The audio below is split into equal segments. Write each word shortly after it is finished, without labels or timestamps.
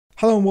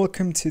Hello and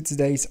welcome to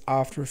today's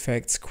After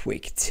Effects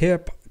quick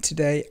tip.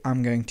 Today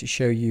I'm going to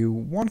show you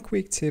one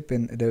quick tip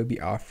in Adobe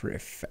After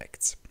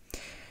Effects.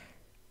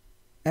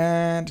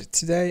 And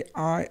today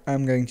I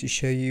am going to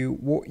show you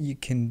what you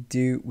can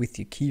do with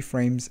your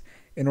keyframes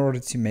in order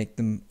to make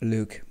them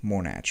look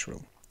more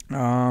natural.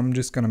 I'm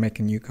just going to make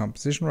a new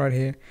composition right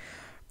here,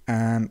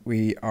 and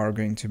we are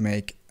going to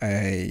make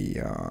a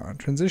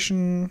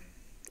transition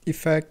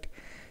effect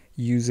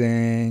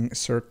using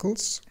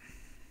circles.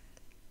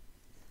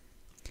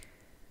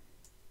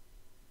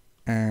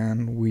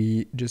 And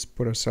we just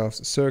put ourselves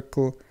a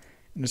circle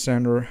in the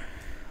center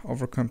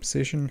of our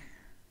composition.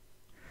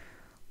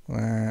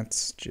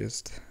 Let's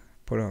just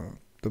put up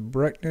the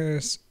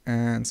brightness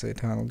and say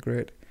title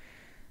grid.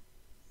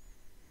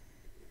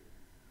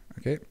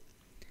 Okay.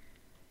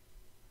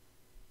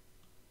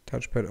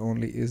 Touchpad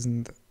only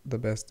isn't the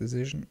best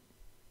decision.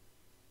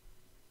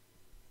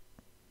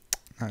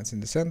 Now it's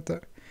in the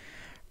center.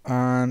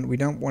 And we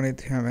don't want it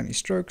to have any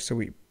strokes, so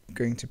we're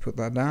going to put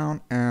that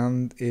down,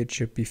 and it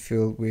should be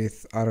filled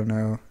with, I don't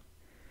know,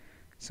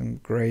 some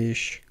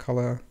grayish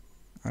color.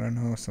 I don't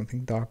know,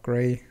 something dark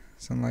gray,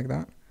 something like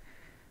that.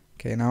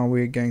 Okay, now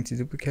we're going to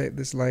duplicate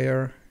this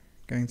layer,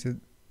 going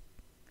to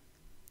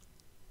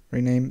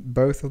rename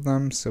both of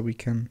them so we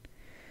can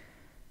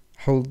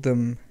hold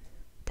them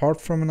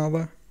apart from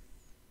another.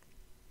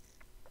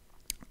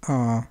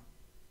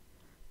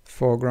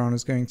 Foreground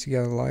is going to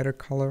get a lighter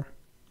color.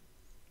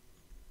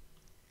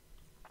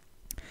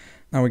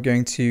 Now we're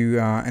going to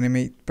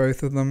animate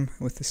both of them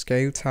with the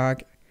scale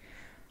tag.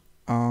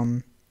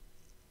 They're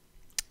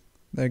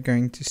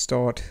going to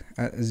start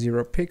at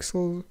 0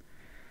 pixels,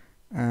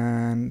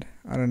 and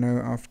I don't know,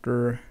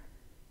 after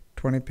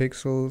 20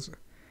 pixels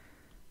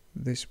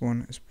this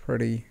one is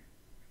pretty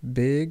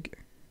big,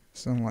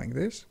 something like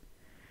this,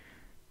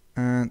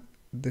 and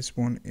this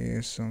one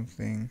is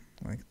something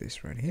like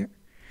this right here,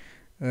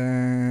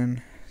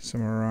 and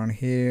somewhere around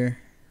here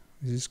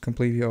this is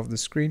completely off the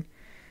screen,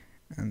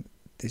 and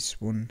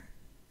this one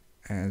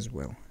as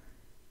well.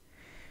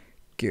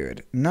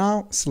 Good.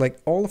 Now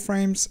select all the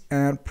frames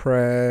and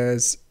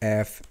press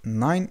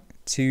F9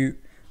 to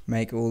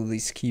make all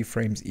these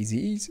keyframes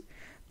easy.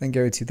 Then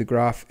go to the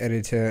graph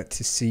editor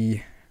to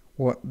see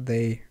what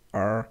they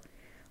are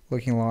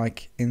looking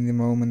like in the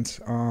moment.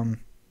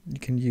 You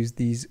can use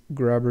these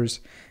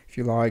grabbers if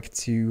you like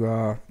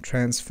to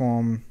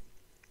transform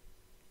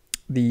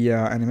the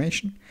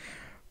animation.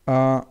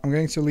 I'm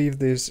going to leave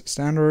this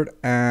standard,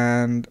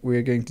 and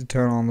we're going to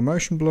turn on the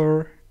motion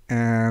blur,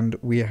 and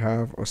we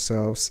have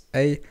ourselves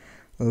a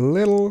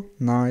little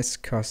nice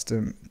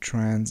custom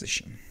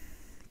transition.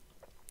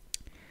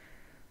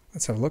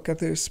 Let's have a look at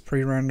this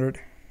pre-rendered.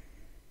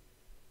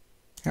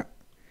 Yeah,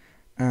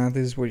 and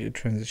this is what your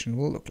transition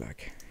will look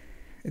like.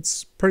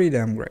 It's pretty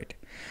damn great.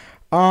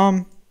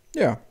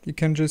 Yeah, you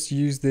can just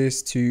use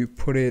this to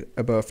put it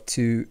above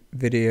two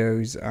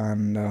videos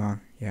and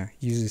yeah,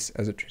 use this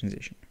as a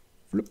transition.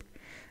 Floop.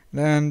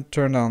 Then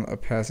turn down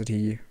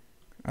opacity,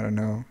 I don't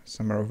know,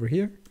 somewhere over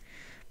here.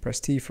 Press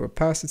T for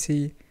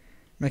opacity,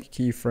 make a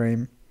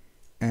keyframe,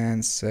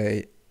 and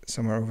say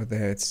somewhere over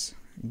there it's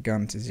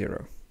gone to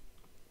 0.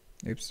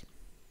 Oops.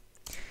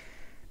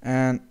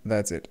 And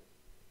that's it.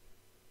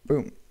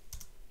 Boom.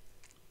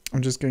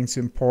 I'm just going to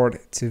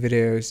import two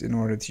videos in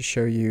order to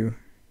show you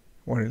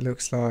what it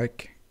looks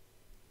like.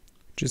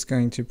 Just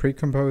going to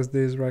pre-compose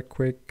this right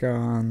quick,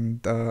 and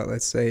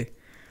let's say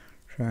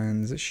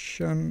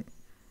transition.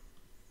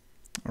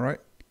 Alright,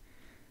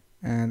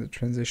 and the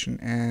transition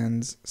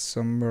ends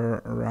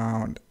somewhere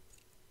around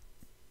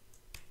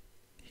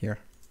here.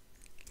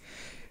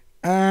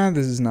 And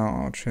this is now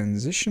our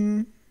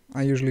transition.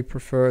 I usually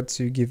prefer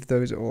to give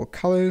those all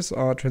colors.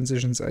 Our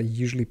transitions are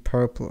usually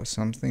purple or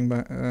something,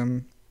 but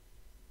I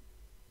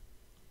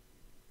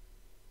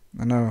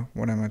know,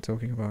 what am I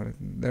talking about?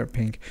 They're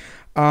pink.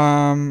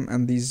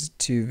 And these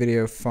two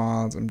video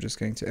files I'm just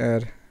going to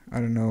add.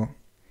 I don't know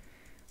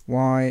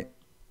why,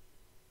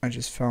 I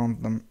just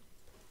found them.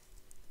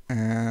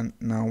 And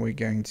now we're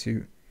going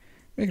to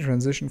make a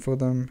transition for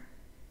them.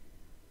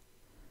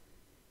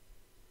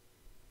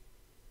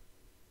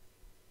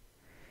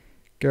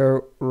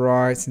 Go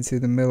right into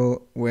the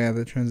middle where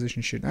the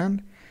transition should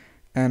end.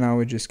 And now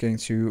we're just going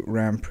to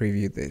RAM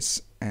preview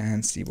this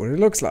and see what it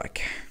looks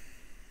like.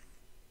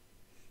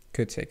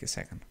 Could take a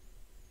second.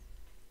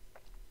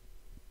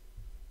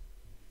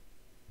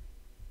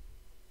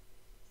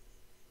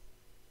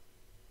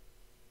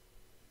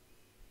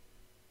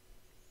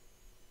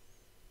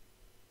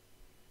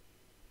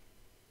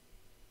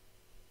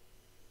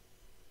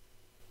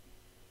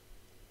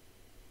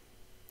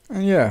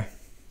 And yeah,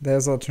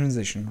 there's our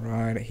transition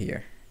right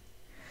here.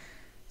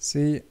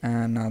 See,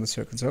 and now the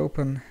circle's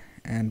open,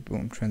 and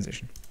boom,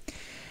 transition.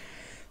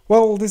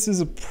 Well, this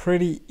is a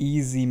pretty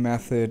easy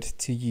method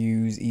to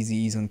use easy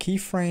ease on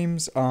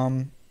keyframes.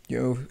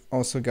 You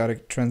also got a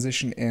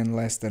transition in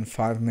less than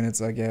 5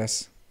 minutes, I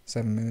guess,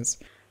 7 minutes.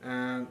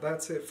 And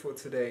that's it for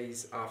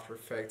today's After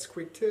Effects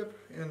quick tip.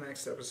 In the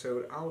next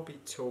episode, I'll be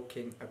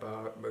talking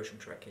about motion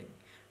tracking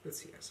with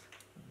CS.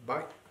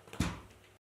 Bye.